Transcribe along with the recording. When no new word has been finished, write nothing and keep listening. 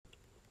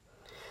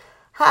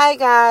Hi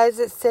guys,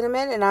 it's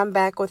Cinnamon and I'm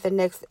back with the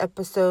next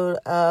episode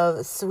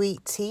of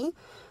Sweet Tea,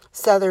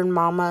 Southern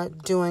Mama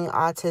doing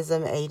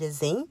autism A to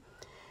Z.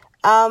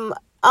 On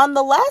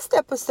the last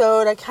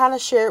episode, I kind of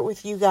shared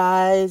with you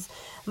guys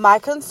my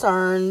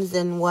concerns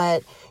and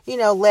what,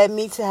 led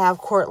me to have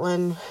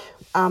Cortland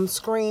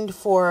screened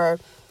for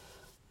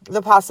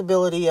the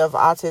possibility of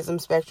autism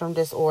spectrum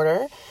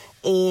disorder.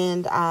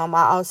 And I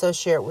also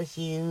shared with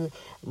you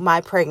my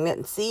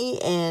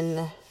pregnancy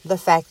and the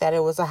fact that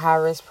it was a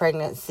high-risk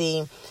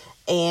pregnancy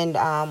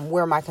and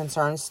where my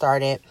concerns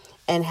started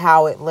and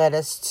how it led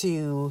us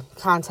to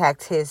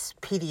contact his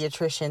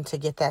pediatrician to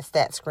get that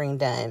stat screen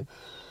done.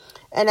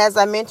 And as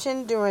I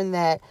mentioned during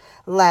that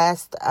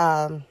last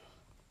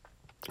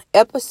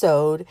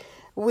episode,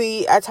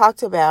 I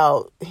talked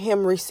about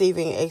him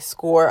receiving a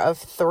score of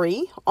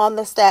 3 on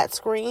the stat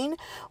screen,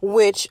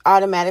 which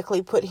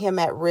automatically put him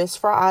at risk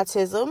for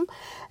autism.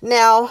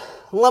 Now,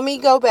 let me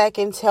go back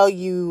and tell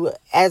you,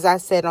 as I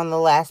said on the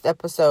last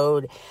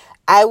episode,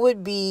 I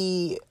would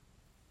be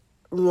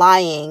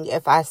lying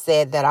if I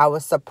said that I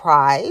was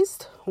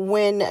surprised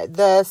when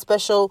the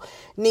special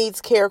needs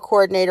care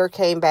coordinator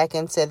came back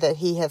and said that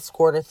he had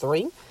scored a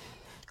 3.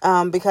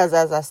 Because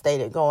as I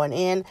stated going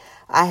in,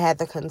 I had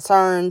the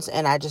concerns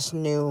and I just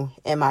knew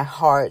in my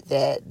heart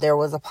that there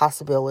was a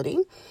possibility.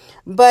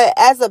 But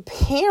as a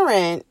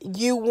parent,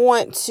 you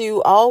want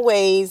to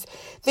always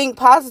think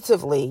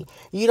positively.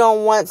 You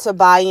don't want to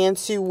buy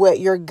into what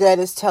your gut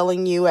is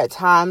telling you at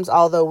times,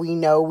 although we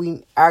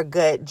know our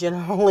gut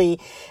generally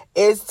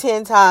is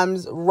 10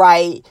 times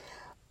right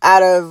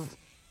out of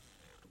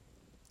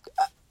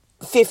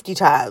 50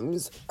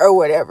 times or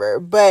whatever.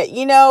 But,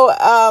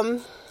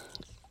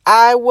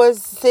 I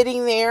was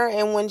sitting there,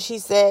 and when she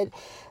said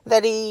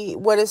that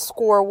what his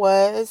score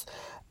was,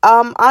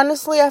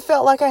 honestly, I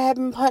felt like I had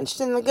been punched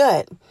in the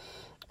gut.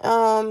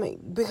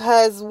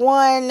 Because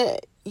one,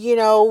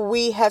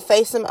 we have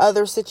faced some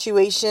other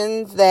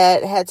situations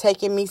that had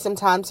taken me some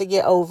time to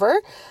get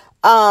over.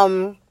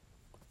 And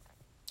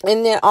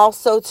then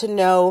also to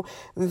know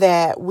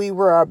that we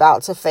were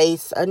about to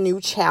face a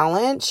new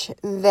challenge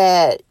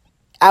that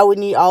I would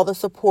need all the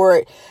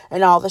support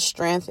and all the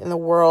strength in the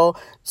world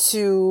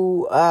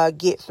to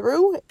get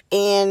through,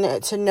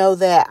 and to know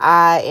that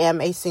I am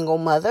a single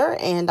mother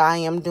and I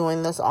am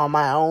doing this on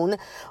my own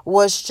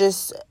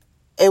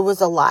it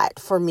was a lot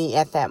for me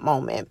at that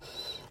moment.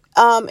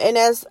 And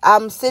as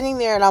I'm sitting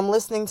there and I'm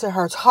listening to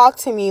her talk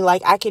to me,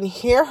 like I can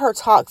hear her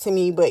talk to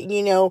me, but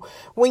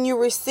when you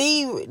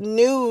receive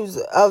news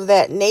of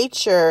that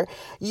nature,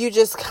 you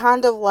just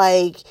kind of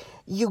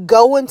you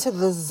go into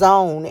the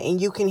zone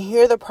and you can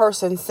hear the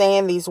person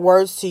saying these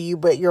words to you,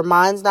 but your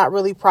mind's not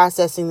really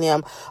processing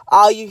them.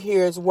 All you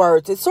hear is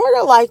words. It's sort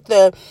of like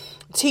the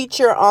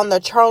teacher on the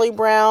Charlie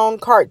Brown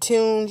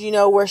cartoons,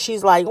 where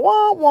she's like,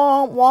 womp,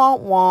 womp,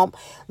 womp, womp.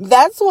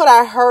 That's what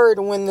I heard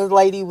when the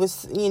lady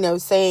was,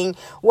 saying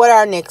what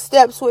our next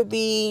steps would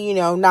be,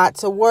 not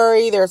to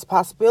worry. There's a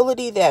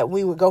possibility that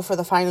we would go for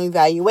the final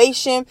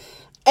evaluation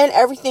and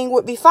everything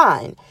would be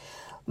fine.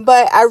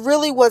 But I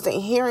really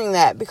wasn't hearing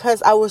that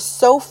because I was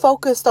so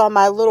focused on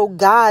my little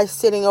guy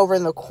sitting over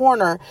in the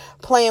corner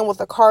playing with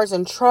the cars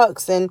and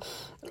trucks and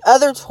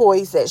other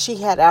toys that she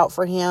had out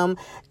for him.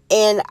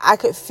 And I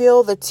could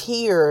feel the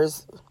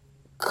tears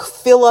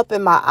fill up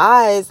in my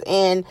eyes,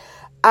 and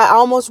I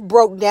almost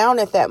broke down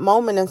at that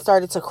moment and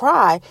started to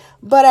cry.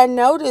 But I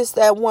noticed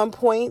at one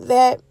point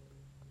that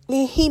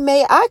he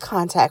made eye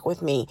contact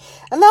with me.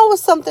 And that was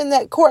something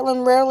that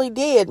Cortland rarely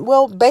did.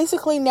 Well,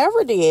 basically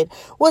never did,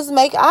 was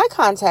make eye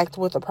contact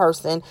with a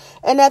person.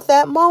 And at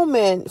that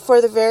moment, for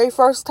the very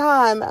first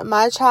time,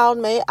 my child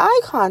made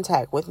eye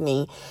contact with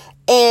me.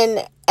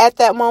 And at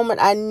that moment,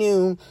 I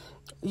knew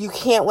you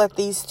can't let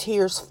these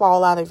tears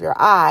fall out of your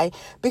eye,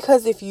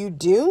 because if you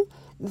do,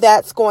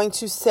 that's going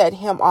to set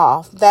him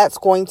off. That's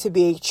going to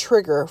be a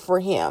trigger for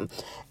him.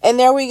 And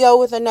there we go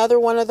with another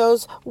one of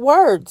those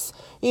words.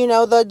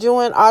 The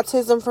doing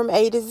autism from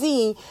A to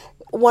Z.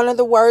 One of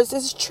the words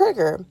is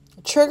trigger.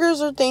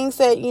 Triggers are things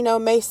that,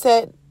 may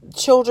set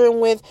children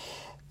with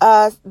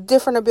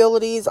different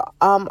abilities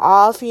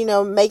off,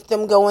 make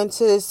them go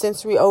into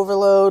sensory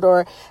overload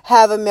or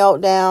have a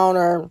meltdown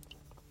or,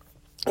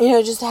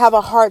 just have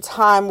a hard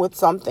time with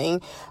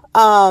something.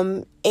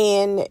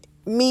 And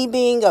me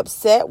being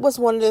upset was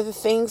one of the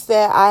things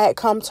that I had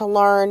come to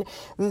learn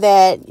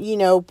that,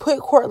 put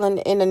Cortland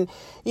in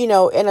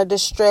a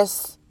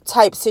distress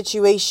type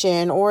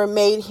situation, or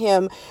made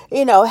him,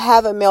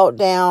 have a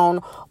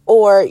meltdown,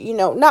 or,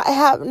 not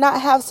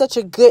have such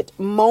a good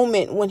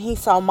moment when he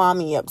saw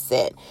mommy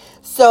upset.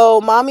 So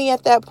mommy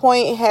at that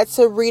point had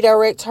to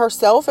redirect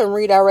herself and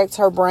redirect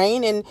her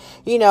brain and,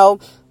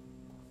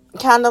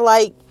 kind of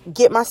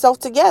get myself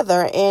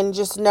together and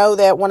just know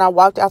that when I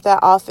walked out that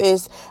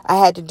office, I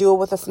had to do it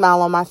with a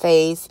smile on my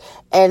face,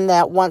 and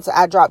that once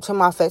I dropped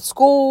him off at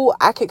school,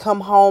 I could come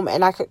home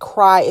and I could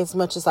cry as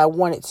much as I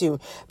wanted to,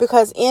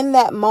 because in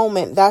that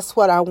moment, that's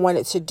what I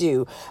wanted to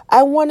do.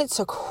 I wanted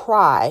to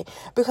cry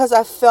because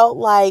I felt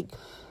like,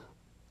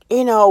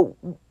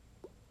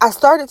 I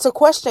started to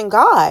question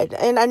God.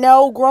 And I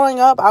know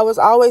growing up, I was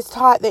always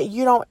taught that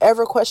you don't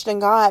ever question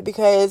God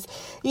because,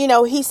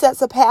 he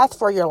sets a path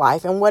for your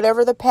life. And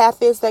whatever the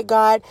path is that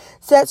God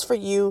sets for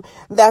you,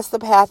 that's the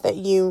path that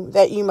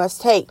you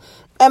must take.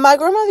 And my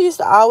grandmother used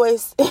to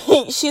always,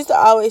 she used to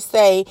always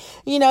say,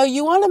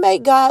 you want to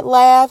make God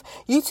laugh,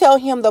 you tell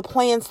him the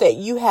plans that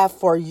you have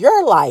for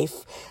your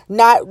life,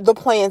 not the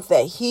plans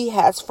that he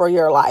has for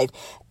your life.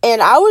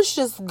 And I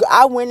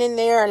went in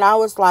there and I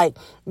was like,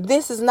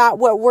 this is not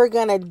what we're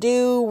going to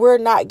do. We're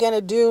not going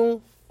to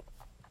do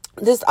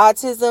this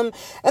autism.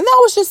 And that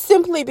was just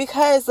simply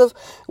because of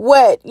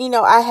what,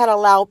 I had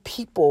allowed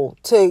people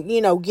to,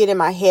 get in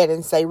my head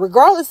and say,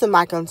 regardless of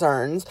my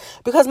concerns,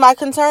 because my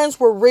concerns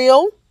were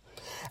real.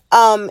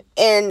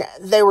 And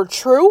they were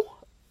true,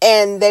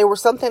 and they were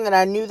something that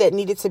I knew that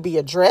needed to be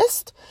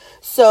addressed.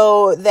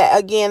 So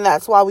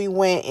that's why we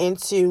went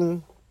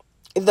into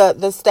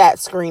the stat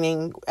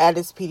screening at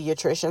his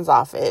pediatrician's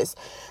office.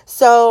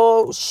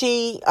 So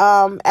she,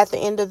 at the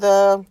end of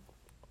the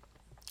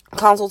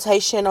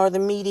consultation or the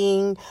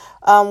meeting,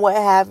 what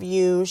have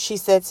you, she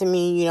said to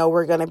me,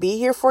 we're going to be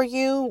here for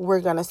you. We're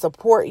going to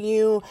support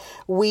you.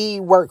 We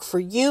work for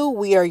you.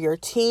 We are your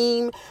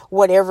team.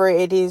 Whatever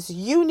it is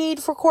you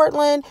need for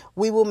Cortland,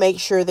 we will make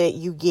sure that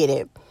you get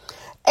it.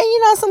 And,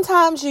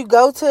 sometimes you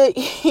go to,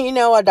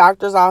 a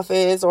doctor's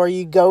office or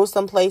you go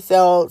someplace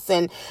else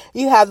and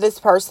you have this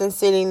person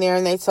sitting there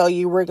and they tell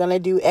you we're going to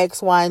do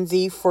X, Y, and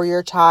Z for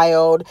your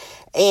child,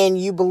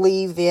 and you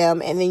believe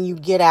them, and then you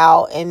get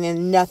out and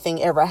then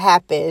nothing ever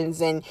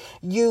happens, and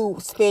you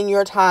spend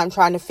your time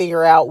trying to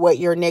figure out what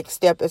your next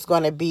step is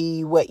going to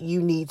be, what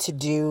you need to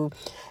do,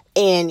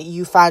 and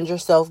you find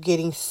yourself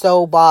getting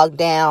so bogged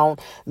down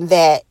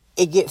that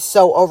it gets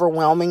so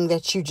overwhelming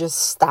that you just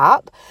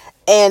stop.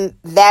 And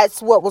that's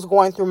what was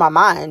going through my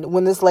mind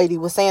when this lady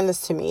was saying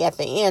this to me at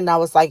the end. I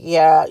was like,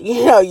 yeah,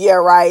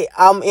 right.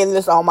 I'm in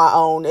this on my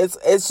own.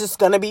 It's just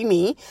going to be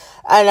me,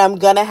 and I'm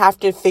going to have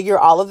to figure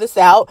all of this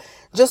out,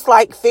 just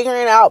like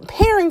figuring out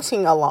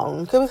parenting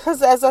alone.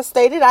 Because as I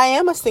stated, I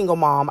am a single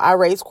mom. I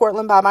raised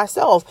Cortland by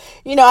myself.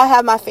 I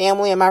have my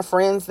family and my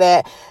friends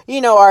that,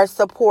 are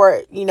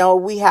support.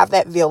 We have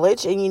that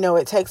village, and,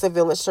 it takes a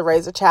village to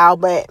raise a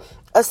child, but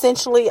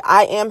essentially,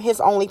 I am his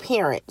only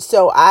parent,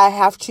 so I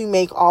have to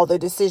make all the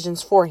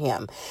decisions for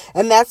him.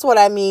 And that's what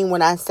I mean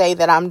when I say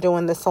that I'm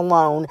doing this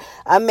alone.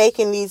 I'm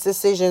making these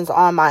decisions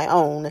on my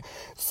own.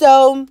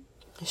 So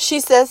she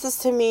says this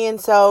to me, and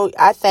so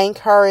I thank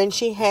her, and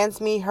she hands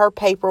me her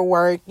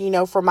paperwork,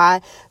 for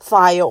my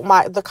file,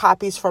 the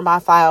copies for my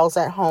files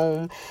at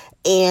home,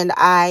 and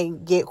I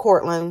get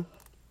Cortland.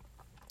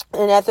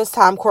 And at this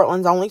time,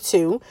 Cortland's only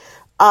 2.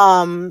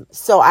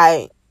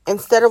 So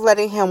instead of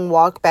letting him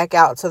walk back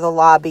out to the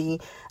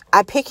lobby,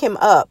 I pick him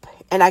up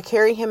and I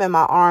carry him in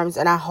my arms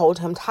and I hold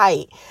him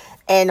tight.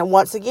 And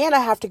once again, I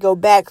have to go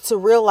back to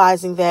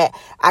realizing that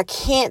I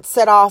can't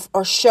set off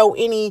or show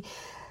any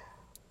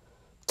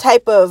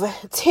type of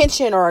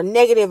tension or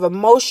negative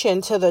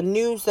emotion to the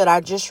news that I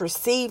just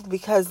received,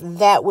 because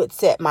that would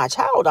set my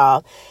child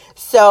off.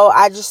 So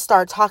I just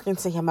start talking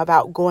to him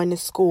about going to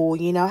school.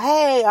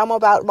 Hey,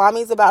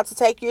 mommy's about to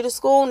take you to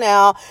school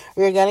now.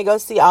 You're going to go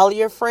see all of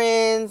your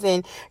friends,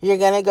 and you're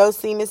going to go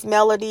see Miss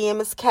Melody and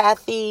Miss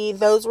Kathy.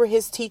 Those were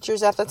his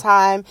teachers at the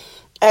time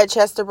at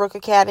Chesterbrook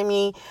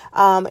Academy,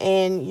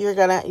 and you're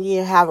gonna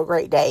have a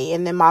great day,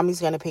 and then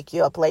mommy's gonna pick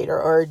you up later,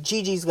 or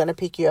Gigi's gonna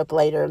pick you up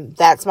later.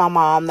 That's my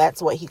mom.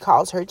 That's what he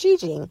calls her,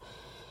 Gigi.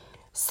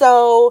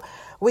 So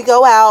we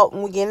go out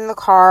and we get in the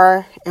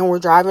car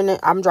and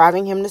I'm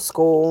driving him to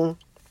school.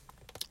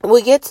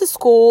 We get to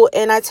school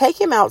and I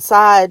take him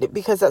outside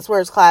because that's where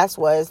his class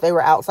was. They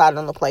were outside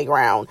on the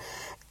playground.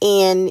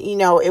 And,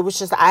 it was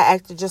just, I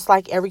acted just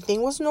like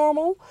everything was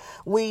normal.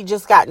 We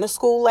just got into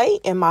school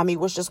late, and mommy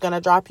was just going to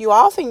drop you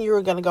off, and you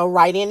were going to go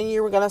right in and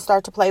you were going to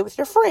start to play with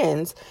your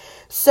friends.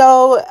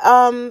 So,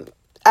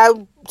 I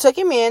took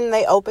him in, and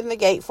they opened the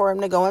gate for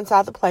him to go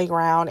inside the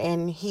playground,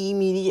 and he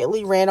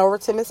immediately ran over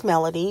to Miss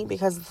Melody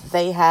because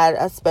they had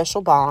a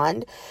special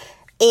bond.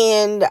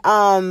 And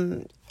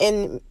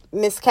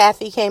Miss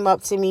Kathy came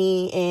up to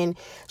me and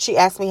she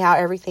asked me how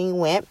everything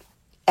went.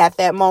 At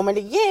that moment,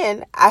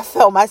 again, I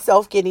felt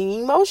myself getting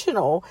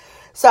emotional.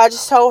 So I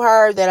just told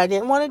her that I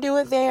didn't want to do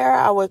it there.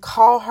 I would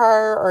call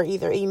her or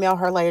either email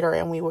her later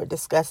and we would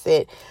discuss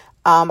it.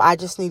 I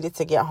just needed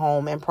to get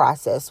home and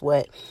process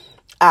what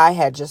I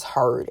had just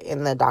heard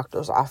in the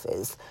doctor's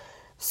office.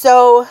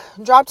 So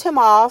dropped him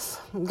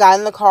off, got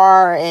in the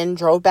car and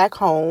drove back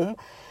home.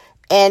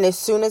 And as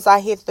soon as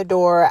I hit the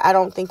door, I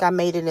don't think I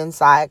made it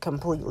inside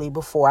completely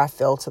before I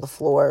fell to the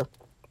floor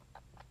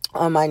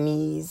on my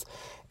knees.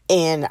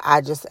 And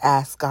I just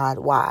asked God,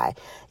 why?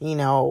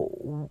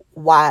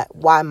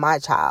 Why my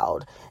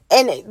child?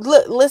 And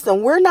look,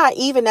 listen, we're not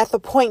even at the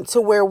point to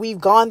where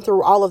we've gone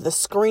through all of the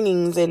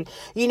screenings and,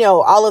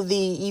 all of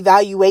the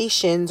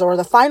evaluations or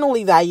the final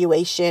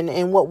evaluation.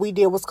 And what we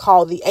did was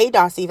called the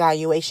ADOS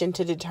evaluation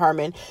to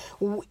determine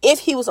if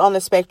he was on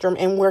the spectrum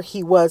and where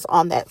he was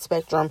on that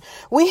spectrum.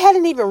 We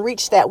hadn't even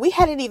reached that. We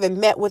hadn't even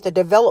met with a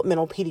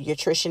developmental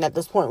pediatrician at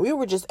this point. We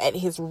were just at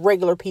his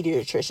regular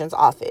pediatrician's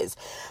office.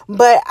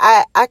 But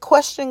I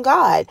questioned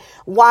God,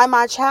 why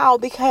my child?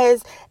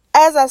 Because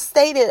as I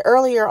stated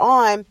earlier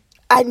on,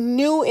 I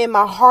knew in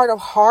my heart of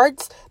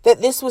hearts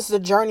that this was the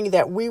journey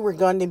that we were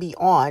going to be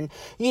on,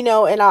 and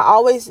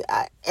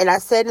I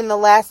said in the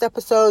last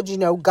episode,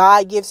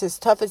 God gives his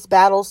toughest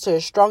battles to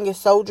his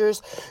strongest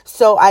soldiers.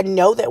 So I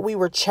know that we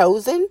were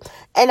chosen,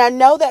 and I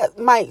know that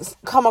might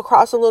come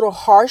across a little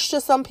harsh to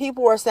some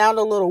people or sound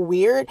a little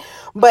weird,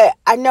 but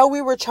I know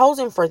we were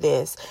chosen for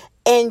this.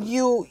 And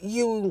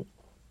you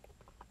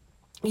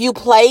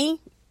play,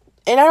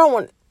 and I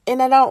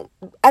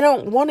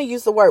don't want to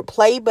use the word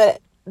play, but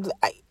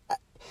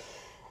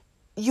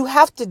you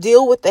have to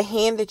deal with the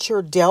hand that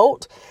you're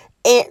dealt,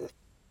 and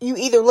you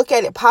either look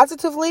at it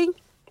positively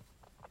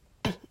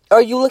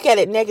or you look at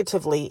it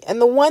negatively.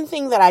 And the one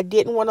thing that I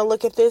didn't want to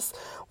look at this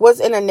was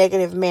in a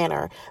negative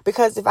manner,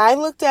 because if I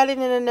looked at it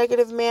in a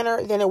negative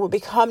manner, then it would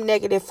become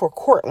negative for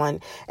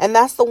Cortland. And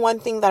that's the one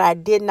thing that I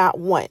did not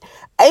want.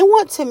 I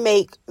want to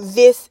make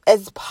this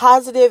as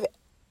positive,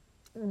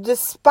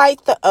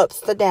 despite the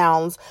ups, the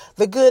downs,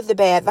 the good, the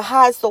bad, the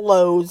highs, the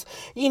lows,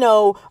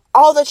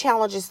 all the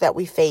challenges that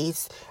we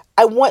face.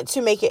 I want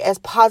to make it as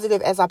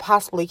positive as I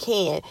possibly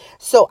can.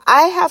 So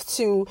I had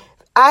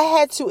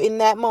to, in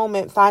that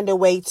moment, find a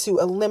way to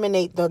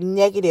eliminate the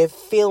negative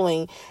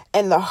feeling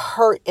and the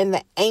hurt and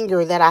the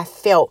anger that I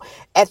felt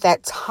at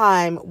that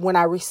time when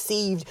I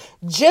received,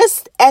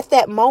 just at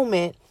that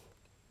moment,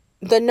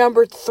 the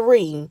number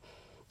 3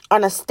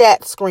 on a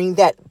stat screen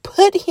that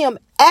put him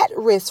at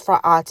risk for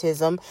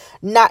autism,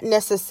 not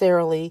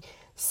necessarily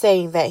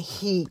saying that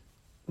he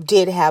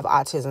did have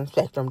autism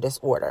spectrum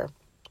disorder.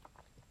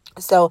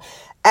 So,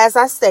 as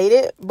I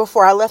stated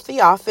before I left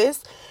the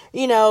office,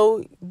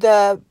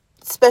 the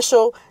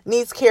special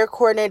needs care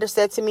coordinator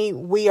said to me,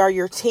 "We are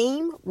your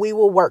team. We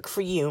will work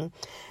for you."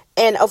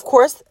 And of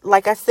course,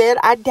 like I said,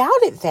 I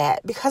doubted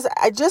that, because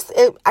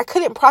I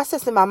couldn't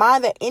process in my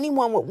mind that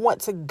anyone would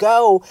want to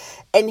go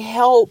and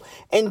help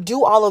and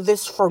do all of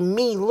this for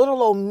me,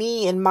 little old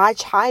me and my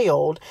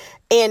child.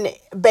 And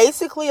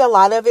basically a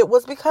lot of it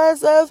was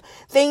because of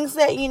things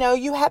that,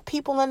 you have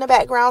people in the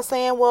background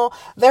saying, well,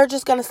 they're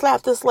just going to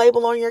slap this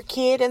label on your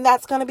kid and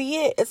that's going to be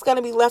it. It's going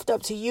to be left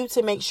up to you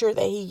to make sure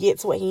that he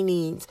gets what he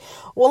needs.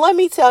 Well, let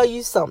me tell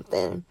you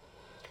something.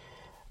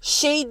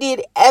 She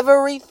did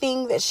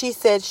everything that she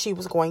said she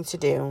was going to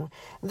do.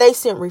 They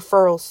sent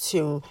referrals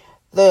to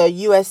the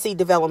USC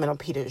Developmental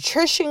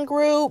Pediatrician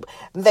Group.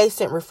 They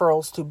sent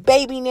referrals to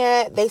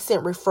BabyNet. They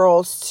sent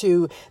referrals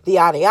to the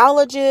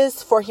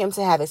audiologist for him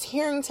to have his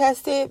hearing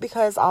tested,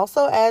 because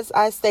also, as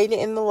I stated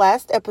in the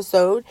last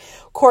episode,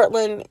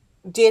 Cortland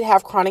did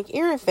have chronic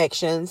ear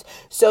infections.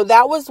 So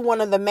that was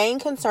one of the main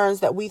concerns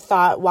that we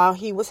thought while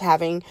he was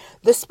having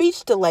the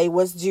speech delay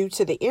was due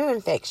to the ear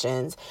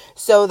infections.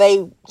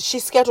 So she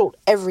scheduled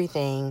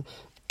everything.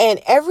 And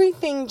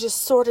everything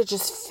just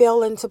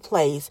fell into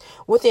place.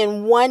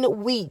 Within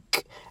 1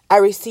 week, I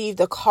received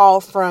a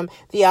call from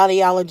the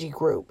audiology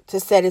group to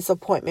set his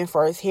appointment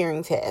for his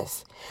hearing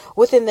test.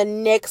 Within the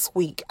next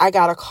week, I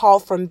got a call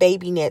from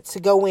BabyNet to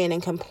go in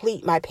and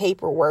complete my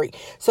paperwork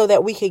so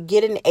that we could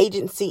get an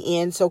agency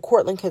in so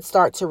Cortland could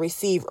start to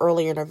receive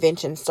early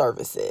intervention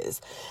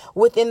services.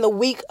 Within the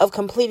week of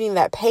completing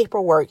that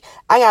paperwork,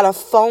 I got a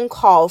phone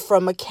call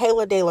from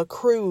Michaela De La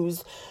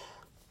Cruz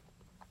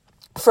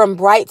from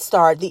Bright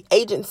Star, the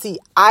agency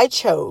I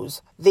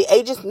chose,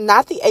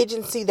 not the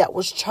agency that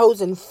was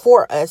chosen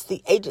for us,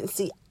 the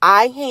agency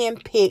I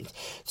handpicked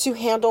to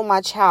handle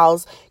my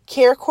child's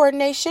care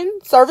coordination,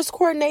 service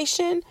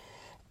coordination,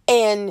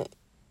 and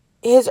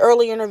his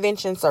early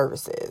intervention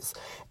services.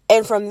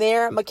 And from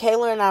there,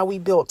 Michaela and I, we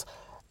built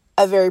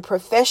a very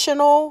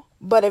professional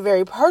but a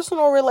very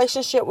personal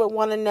relationship with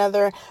one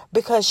another,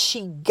 because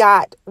she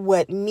got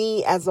what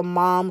me as a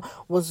mom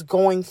was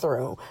going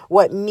through,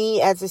 what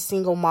me as a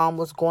single mom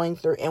was going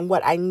through, and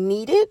what I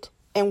needed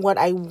and what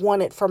I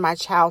wanted for my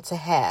child to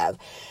have.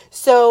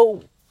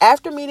 So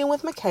after meeting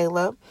with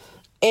Michaela,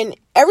 and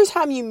every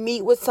time you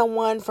meet with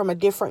someone from a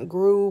different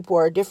group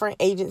or a different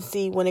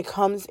agency, when it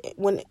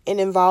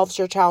involves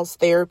your child's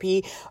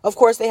therapy, of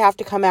course, they have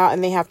to come out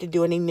and they have to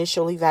do an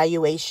initial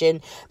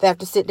evaluation. They have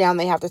to sit down.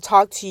 They have to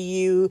talk to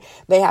you.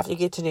 They have to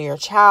get to know your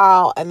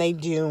child, and they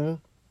do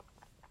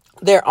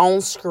their own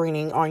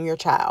screening on your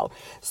child.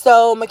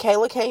 So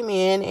Michaela came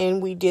in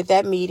and we did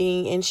that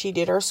meeting, and she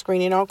did her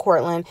screening on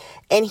Cortland,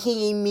 and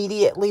he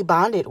immediately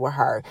bonded with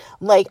her.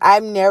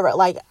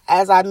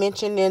 As I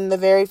mentioned in the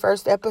very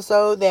first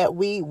episode, that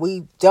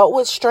we dealt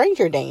with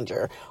stranger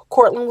danger.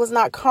 Cortland was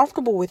not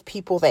comfortable with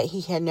people that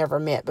he had never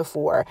met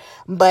before.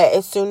 But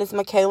as soon as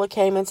Michaela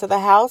came into the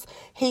house,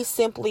 he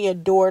simply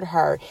adored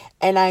her.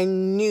 And I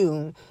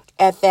knew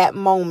at that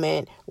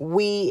moment,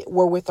 we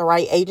were with the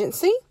right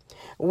agency.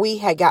 We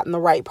had gotten the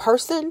right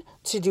person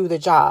to do the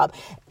job.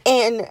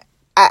 And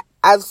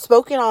I've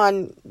spoken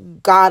on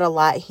God a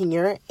lot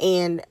here,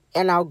 and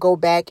I'll go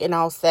back and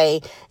I'll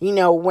say,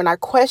 when I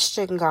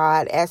question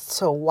God as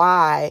to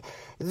why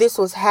this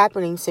was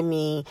happening to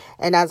me,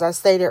 and as I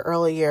stated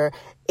earlier,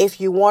 if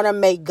you want to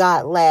make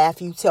God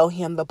laugh, you tell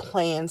him the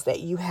plans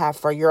that you have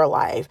for your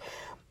life.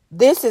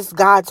 This is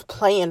God's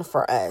plan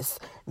for us.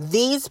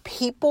 These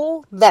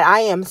people that I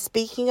am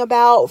speaking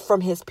about,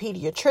 from his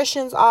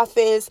pediatrician's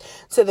office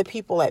to the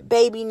people at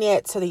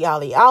BabyNet to the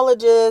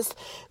audiologist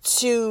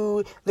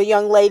to the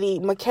young lady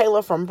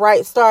Michaela from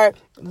Bright Start,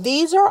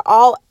 these are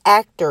all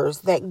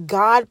actors that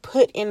God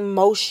put in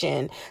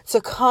motion to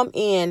come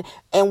in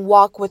and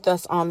walk with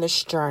us on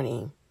this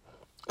journey.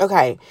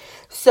 Okay,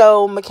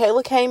 so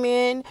Michaela came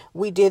in,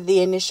 we did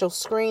the initial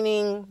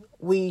screening,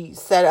 we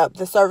set up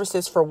the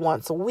services for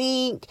once a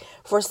week,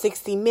 for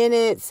 60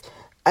 minutes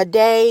a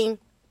day.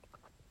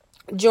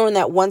 During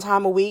that one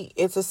time a week,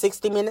 it's a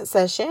 60-minute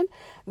session.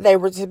 They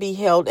were to be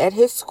held at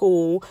his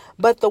school.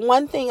 But the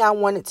one thing I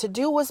wanted to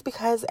do was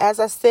because, as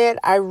I said,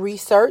 I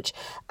research,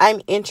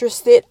 I'm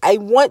interested. I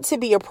want to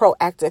be a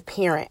proactive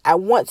parent. I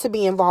want to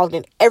be involved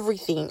in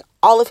everything,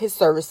 all of his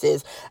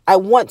services. I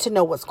want to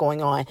know what's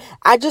going on.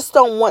 I just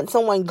don't want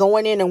someone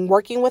going in and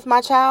working with my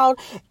child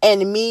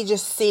and me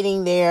just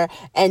sitting there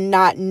and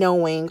not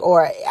knowing,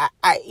 or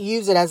I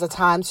use it as a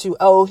time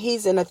to,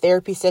 he's in a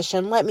therapy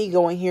session. Let me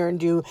go in here and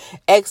do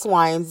X,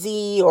 Y, and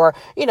Z, or,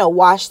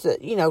 wash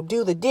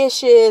do the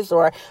dishes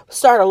or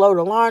start a load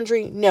of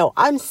laundry. No,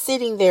 I'm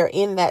sitting there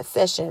in that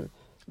session.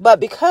 But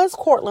because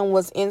Cortland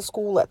was in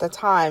school at the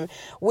time,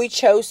 we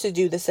chose to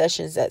do the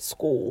sessions at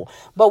school.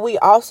 But we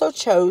also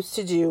chose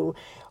to do,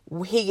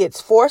 he gets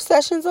 4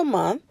 sessions a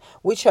month.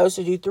 We chose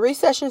to do 3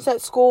 sessions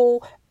at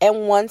school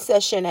and 1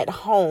 session at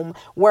home,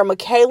 where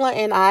Michaela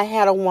and I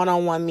had a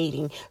one-on-one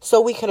meeting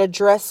so we could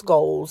address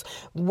goals.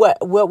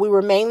 What we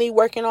were mainly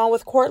working on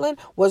with Cortland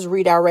was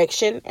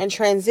redirection and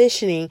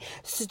transitioning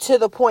to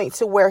the point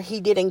to where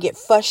he didn't get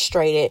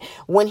frustrated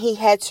when he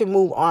had to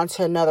move on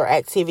to another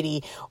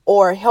activity,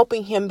 or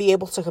helping him be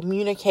able to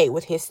communicate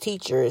with his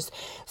teachers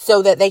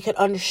so that they could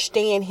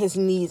understand his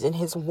needs and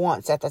his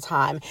wants at the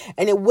time.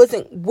 And it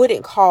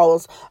wouldn't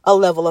cause a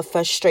level of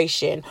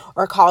frustration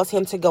or cause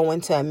him to go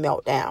into a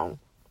meltdown.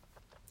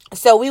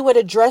 So we would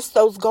address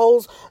those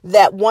goals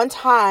that one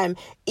time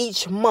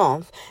each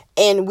month,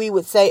 and we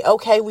would say,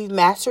 okay, we've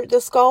mastered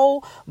this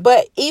goal.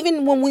 But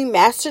even when we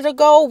mastered a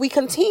goal, we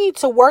continue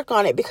to work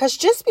on it, because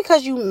just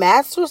because you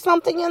master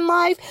something in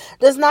life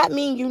does not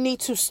mean you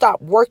need to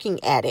stop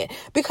working at it,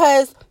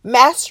 because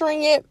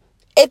mastering it,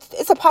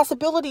 it's a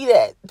possibility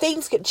that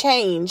things could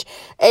change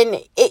and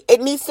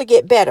it needs to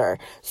get better.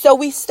 So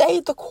we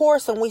stayed the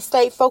course and we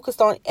stayed focused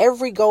on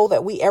every goal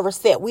that we ever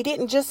set. We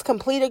didn't just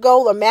complete a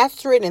goal or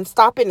master it and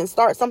stop it and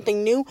start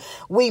something new.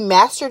 We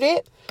mastered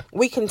it,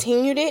 we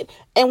continued it,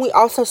 and we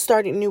also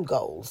started new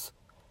goals.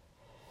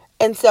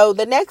 And so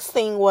the next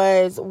thing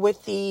was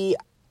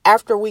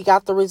after we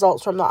got the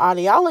results from the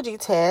audiology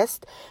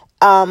test,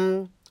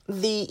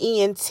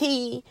 the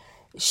ENT,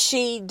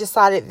 she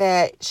decided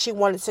that she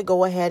wanted to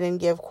go ahead and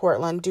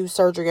do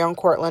surgery on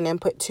Cortland and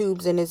put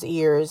tubes in his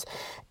ears.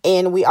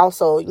 And we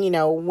also,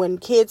 when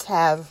kids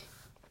that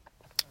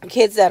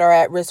are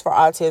at risk for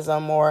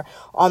autism or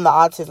on the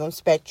autism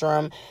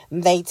spectrum,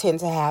 they tend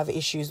to have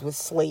issues with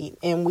sleep.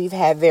 And we've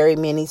had very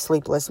many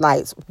sleepless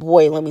nights.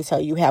 Boy, let me tell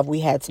you,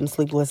 we had some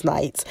sleepless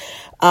nights.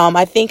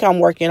 I think I'm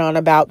working on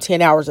about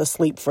 10 hours of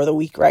sleep for the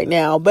week right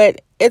now,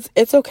 but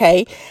it's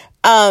okay.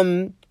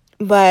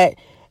 But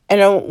I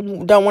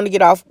don't want to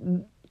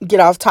get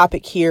off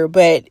topic here,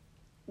 but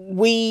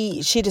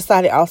she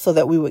decided also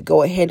that we would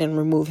go ahead and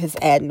remove his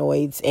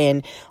adenoids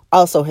and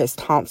also his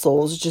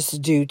tonsils,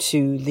 just due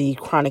to the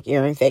chronic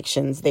ear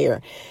infections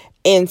there.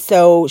 And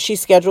so she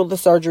scheduled the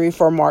surgery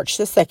for March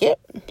the 2nd,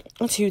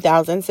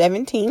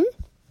 2017.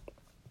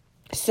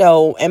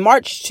 So, and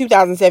March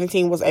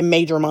 2017 was a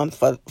major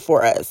month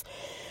for us.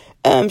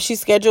 She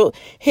scheduled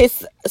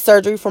his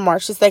surgery for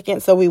March the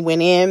 2nd. So we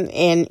went in,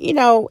 and,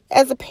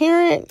 as a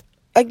parent,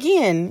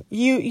 again,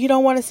 you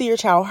don't want to see your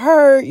child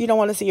hurt. You don't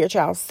want to see your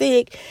child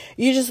sick.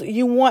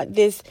 You want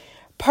this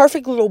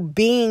perfect little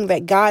being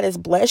that God has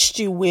blessed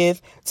you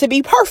with to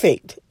be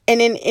perfect.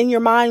 And in your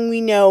mind, we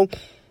know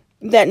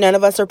that none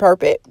of us are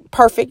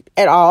perfect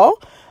at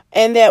all.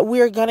 And that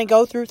we're going to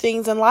go through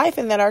things in life,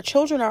 and that our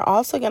children are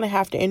also going to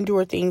have to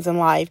endure things in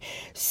life.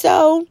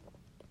 So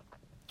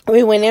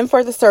we went in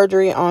for the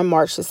surgery on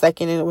March the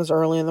 2nd, and it was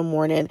early in the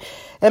morning.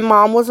 And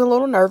Mom was a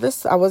little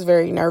nervous. I was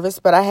very nervous,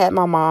 but I had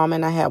my mom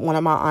and I had one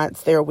of my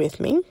aunts there with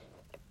me.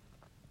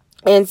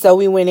 And so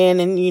we went in,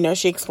 and,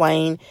 she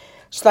explained,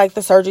 she's like,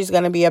 the surgery's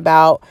going to be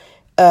about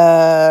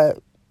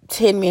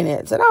 10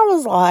 minutes. And I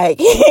was like,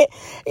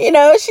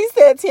 she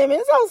said 10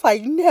 minutes. I was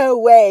like, no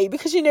way.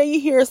 Because, you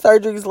hear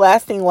surgeries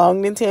lasting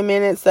longer than 10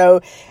 minutes. So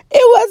it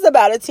was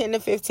about a 10 to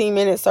 15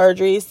 minute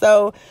surgery.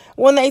 So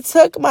when they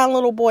took my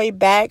little boy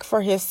back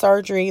for his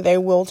surgery, they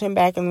wheeled him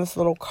back in this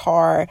little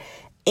car.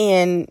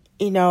 And,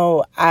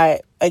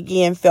 I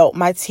again felt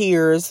my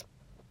tears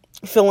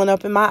filling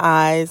up in my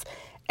eyes,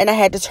 and I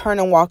had to turn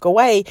and walk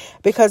away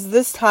because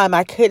this time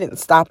I couldn't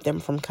stop them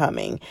from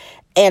coming.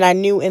 And I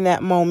knew in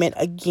that moment,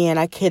 again,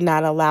 I could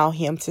not allow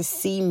him to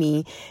see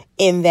me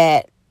in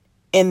that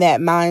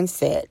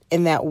mindset,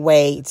 in that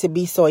way, to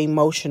be so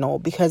emotional,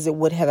 because it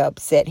would have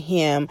upset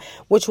him,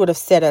 which would have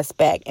set us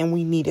back. And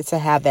we needed to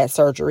have that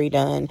surgery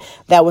done.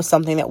 That was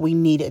something that we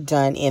needed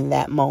done in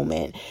that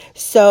moment.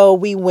 So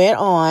we went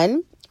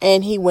on,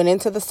 and he went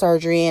into the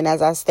surgery. And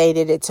as I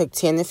stated, it took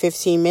 10 to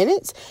 15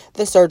 minutes.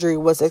 The surgery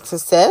was a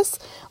success.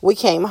 We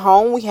came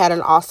home. We had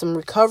an awesome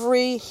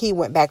recovery. He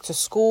went back to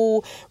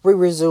school. We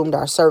resumed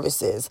our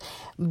services.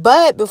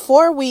 But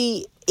before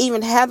we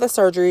even had the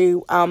surgery,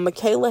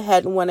 Michaela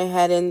had went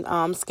ahead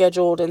and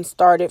scheduled and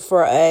started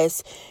for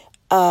us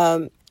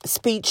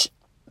speech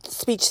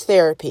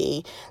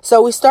therapy.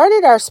 So we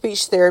started our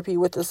speech therapy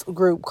with this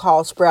group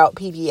called Sprout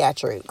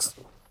Pediatrics.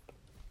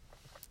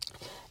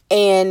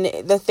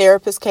 And the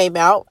therapist came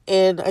out,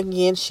 and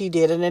again, she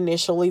did an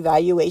initial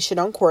evaluation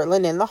on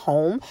Cortland in the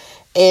home,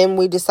 and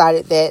we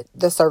decided that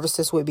the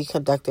services would be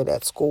conducted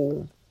at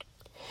school.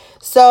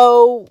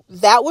 So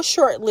that was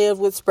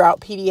short-lived with Sprout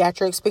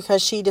Pediatrics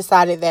because she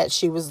decided that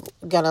she was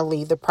going to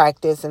leave the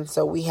practice. And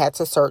so we had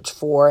to search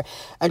for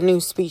a new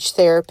speech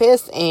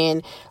therapist,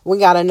 and we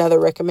got another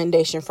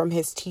recommendation from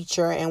his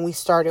teacher. And we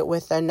started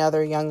with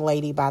another young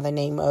lady by the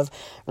name of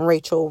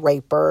Rachel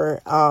Raper.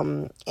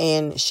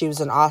 And she was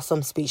an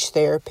awesome speech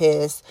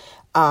therapist.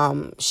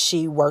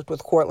 She worked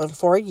with Cortland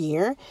for a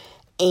year.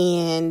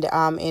 And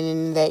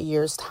in that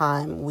year's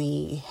time,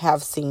 we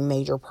have seen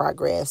major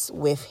progress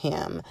with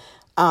him.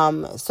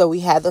 So we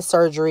had the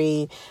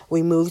surgery,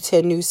 we moved to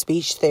a new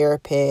speech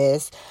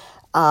therapist.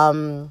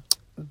 But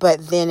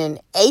then in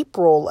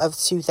April of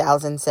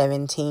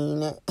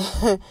 2017,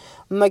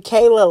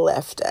 Michaela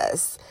left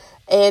us.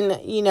 And,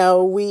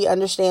 we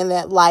understand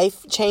that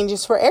life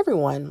changes for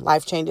everyone.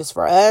 Life changes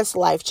for us.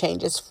 Life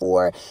changes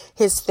for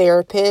his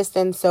therapist.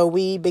 And so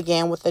we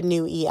began with a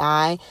new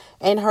EI,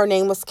 and her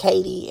name was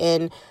Katie.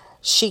 And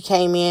she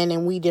came in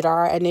and we did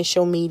our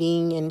initial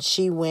meeting, and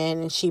she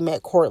went and she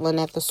met Cortland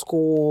at the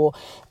school,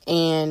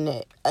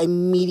 and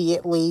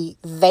immediately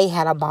they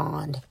had a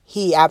bond.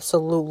 He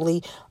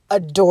absolutely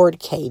adored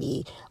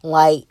Katie.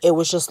 Like, it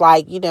was just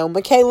like,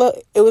 Michaela,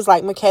 it was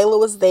like Michaela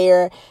was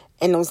there,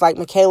 and it was like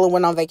Michaela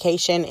went on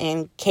vacation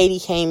and Katie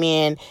came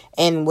in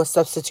and was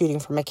substituting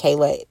for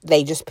Michaela.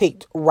 They just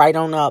picked right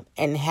on up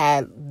and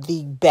had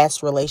the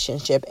best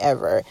relationship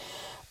ever.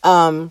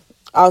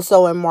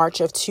 Also in March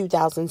of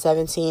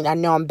 2017, I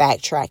know I'm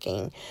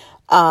backtracking.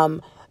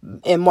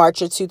 In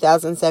March of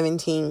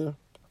 2017,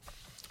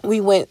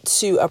 we went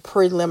to a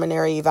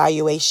preliminary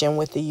evaluation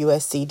with the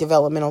USC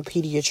developmental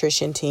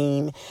pediatrician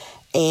team,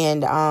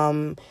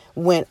 and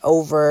went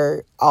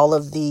over all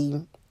of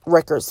the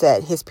records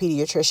that his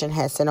pediatrician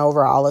had sent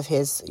over, all of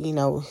his,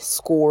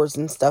 scores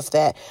and stuff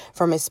that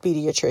from his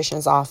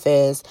pediatrician's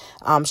office.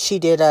 She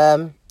did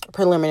a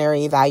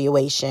preliminary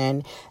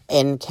evaluation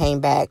and came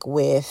back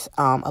with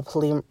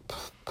a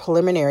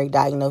preliminary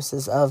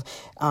diagnosis of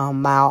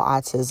mild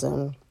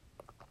autism.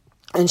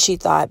 And she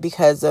thought,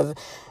 because of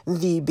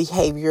the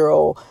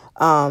behavioral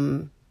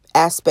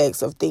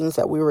aspects of things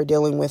that we were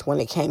dealing with when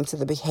it came to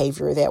the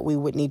behavior, that we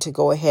would need to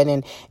go ahead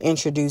and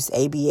introduce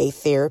ABA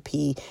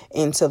therapy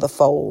into the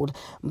fold.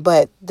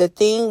 But the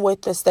thing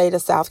with the state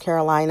of South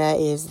Carolina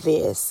is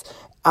this,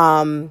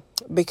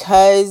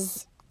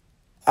 because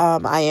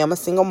I am a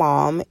single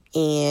mom,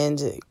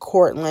 and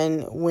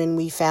Cortland, when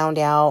we found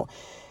out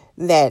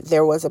that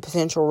there was a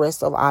potential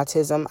risk of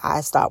autism,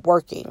 I stopped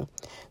working.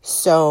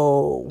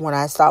 So when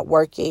I stopped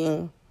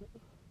working,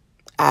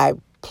 I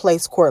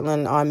placed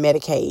Cortland on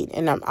Medicaid,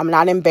 and I'm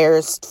not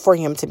embarrassed for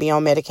him to be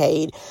on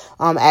Medicaid.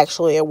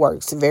 Actually, it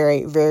works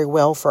very, very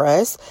well for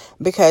us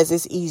because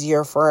it's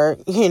easier for,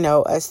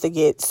 us to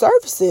get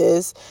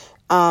services,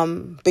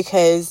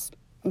 because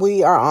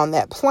we are on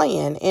that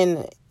plan.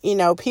 And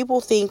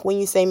people think when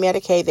you say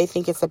Medicaid, they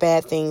think it's a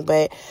bad thing,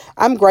 but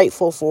I'm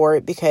grateful for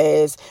it,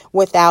 because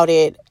without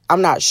it,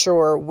 I'm not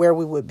sure where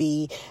we would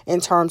be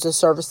in terms of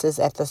services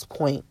at this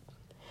point.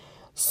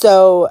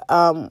 So,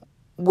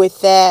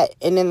 with that,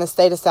 and in the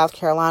state of South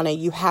Carolina,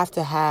 you have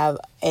to have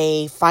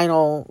a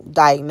final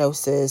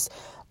diagnosis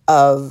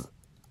of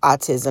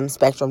autism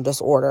spectrum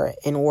disorder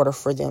in order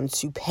for them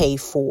to pay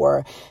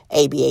for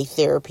ABA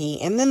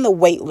therapy. And then the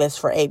wait list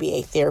for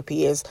ABA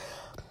therapy is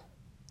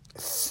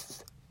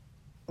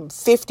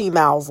 50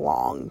 miles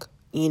long.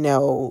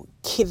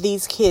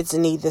 These kids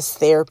need this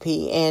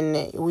therapy,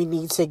 and we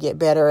need to get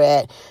better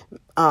at,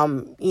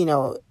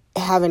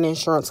 having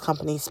insurance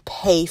companies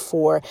pay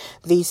for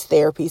these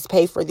therapies,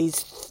 pay for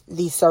these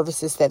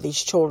services that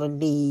these children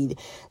need,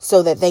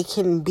 so that they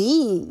can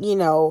be,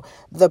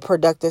 the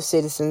productive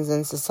citizens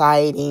in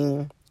society,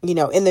 in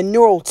the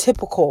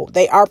neurotypical,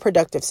 they are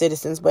productive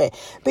citizens, but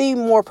be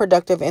more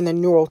productive in the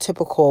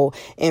neurotypical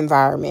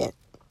environment.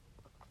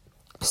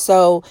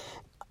 So,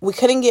 we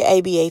couldn't get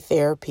ABA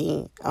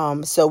therapy.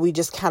 So we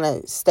just kind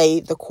of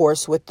stayed the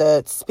course with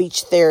the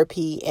speech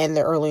therapy and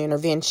the early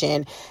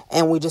intervention.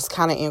 And we just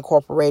kind of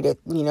incorporated,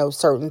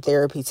 certain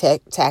therapy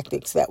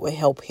tactics that would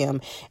help him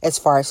as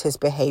far as his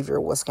behavior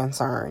was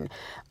concerned.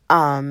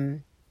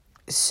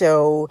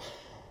 So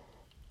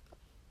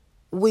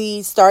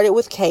we started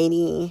with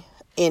Katie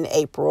in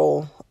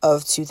April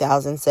of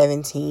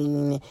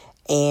 2017,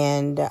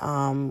 and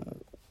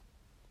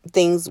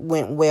things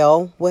went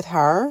well with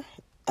her.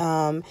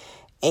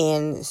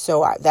 And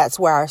so that's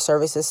where our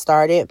services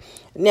started.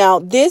 Now,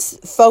 this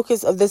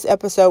focus of this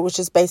episode was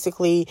just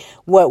basically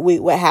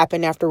what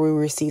happened after we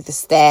received the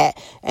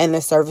stat and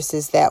the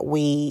services that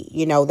we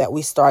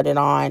started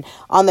on.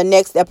 On the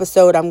next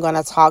episode, I'm going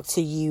to talk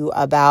to you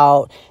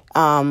about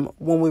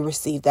when we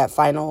received that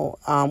final,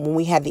 when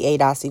we had the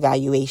ADOS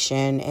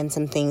evaluation and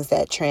some things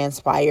that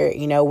transpired.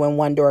 When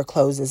one door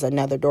closes,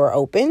 another door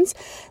opens.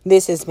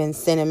 This has been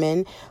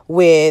Cinnamon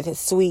with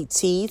Sweet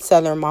Tea,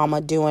 Southern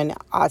Mama doing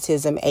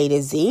Autism A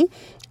to Z.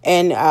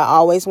 And I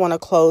always want to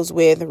close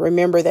with,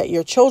 remember that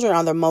your children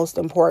are the most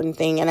important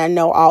thing. And I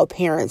know all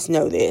parents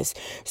know this.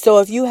 So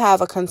if you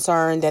have a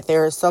concern that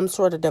there is some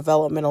sort of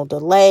developmental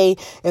delay,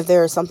 if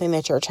there is something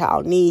that your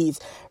child needs,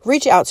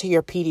 reach out to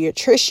your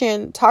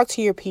pediatrician, talk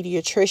to your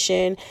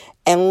pediatrician,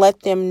 and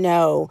let them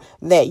know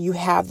that you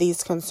have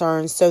these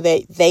concerns so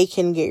that they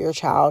can get your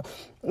child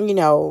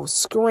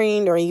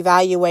screened or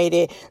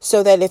evaluated,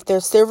 so that if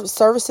their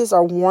services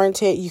are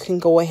warranted, you can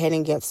go ahead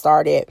and get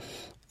started.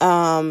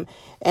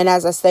 And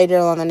as I stated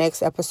on the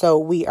next episode,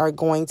 we are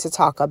going to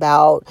talk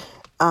about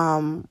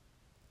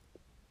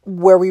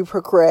where we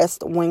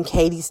progressed when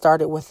Katie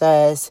started with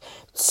us,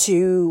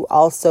 to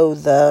also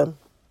the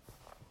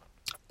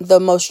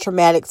most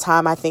traumatic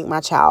time I think my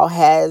child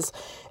has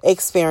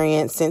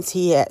experienced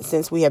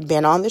since we have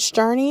been on this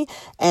journey,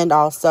 and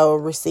also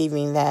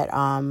receiving that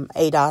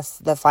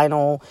the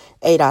final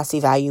ADOS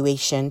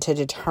evaluation to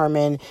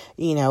determine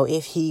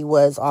if he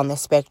was on the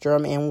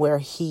spectrum and where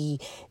he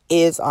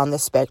is on the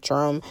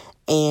spectrum,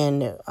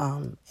 and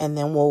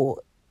then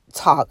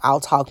I'll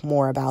talk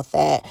more about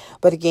that.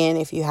 But again,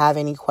 if you have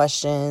any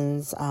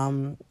questions,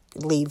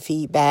 leave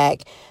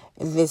feedback.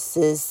 This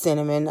is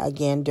Cinnamon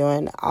again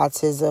doing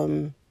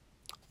Autism,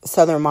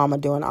 Southern Mama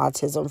doing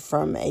Autism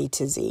from A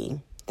to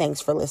Z.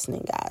 Thanks for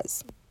listening,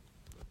 guys.